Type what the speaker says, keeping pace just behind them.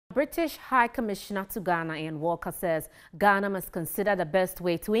British High Commissioner to Ghana, Ian Walker, says Ghana must consider the best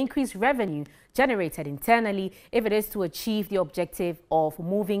way to increase revenue generated internally if it is to achieve the objective of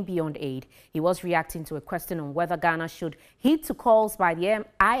moving beyond aid. He was reacting to a question on whether Ghana should heed to calls by the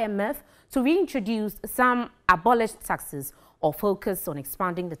IMF to reintroduce some abolished taxes or focus on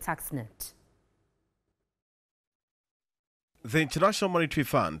expanding the tax net. The International Monetary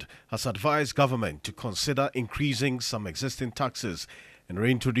Fund has advised government to consider increasing some existing taxes and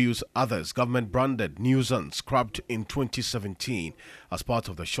reintroduce others government-branded nuisance scrapped in 2017 as part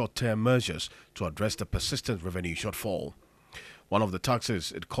of the short-term measures to address the persistent revenue shortfall. One of the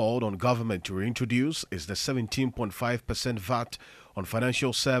taxes it called on government to reintroduce is the 17.5% VAT on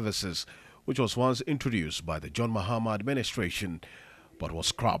financial services, which was once introduced by the John Mahama administration but was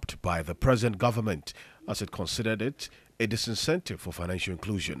scrapped by the present government as it considered it a disincentive for financial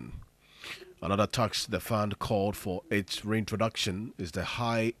inclusion. Another tax the fund called for its reintroduction is the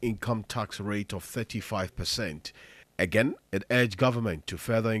high income tax rate of 35%. Again, it urged government to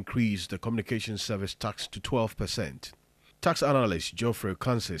further increase the communication service tax to 12%. Tax analyst Geoffrey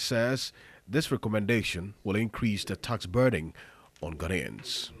Kanse says this recommendation will increase the tax burden on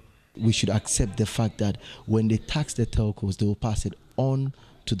Ghanaians. We should accept the fact that when they tax the telcos, they will pass it on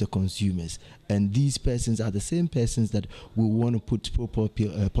to the consumers, and these persons are the same persons that will want to put proper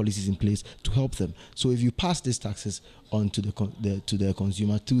policies in place to help them. So if you pass these taxes on to the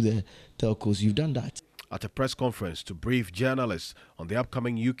consumer, to the telcos, you've done that. At a press conference to brief journalists on the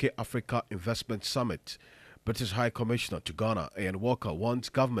upcoming UK-Africa Investment Summit, British High Commissioner to Ghana, Ian Walker, wants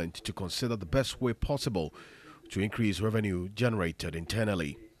government to consider the best way possible to increase revenue generated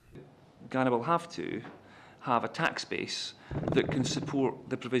internally. Ghana will have to have a tax base that can support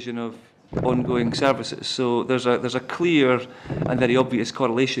the provision of ongoing services. So there's a clear and very obvious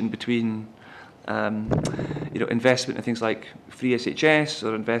correlation between investment in things like free SHS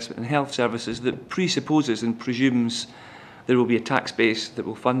or investment in health services that presupposes and presumes there will be a tax base that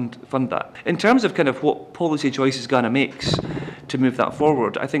will fund that. In terms of kind of what policy choices Ghana makes to move that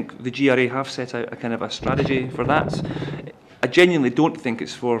forward, I think the GRA have set out a kind of a strategy for that. I genuinely don't think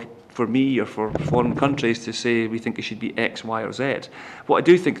it's for me or for foreign countries to say we think it should be X, Y or Z. What I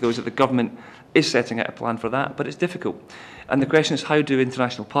do think though is that the government is setting out a plan for that, but it's difficult. And the question is, how do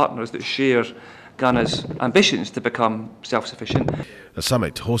international partners that share Ghana's ambitions to become self-sufficient? The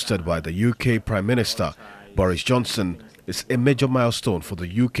summit, hosted by the UK Prime Minister Boris Johnson, is a major milestone for the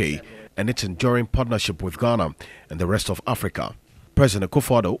UK and its enduring partnership with Ghana and the rest of Africa. President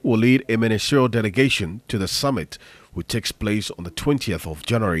gov't will lead a ministerial delegation to the summit, which takes place on the 20th of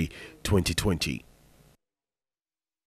January 2020.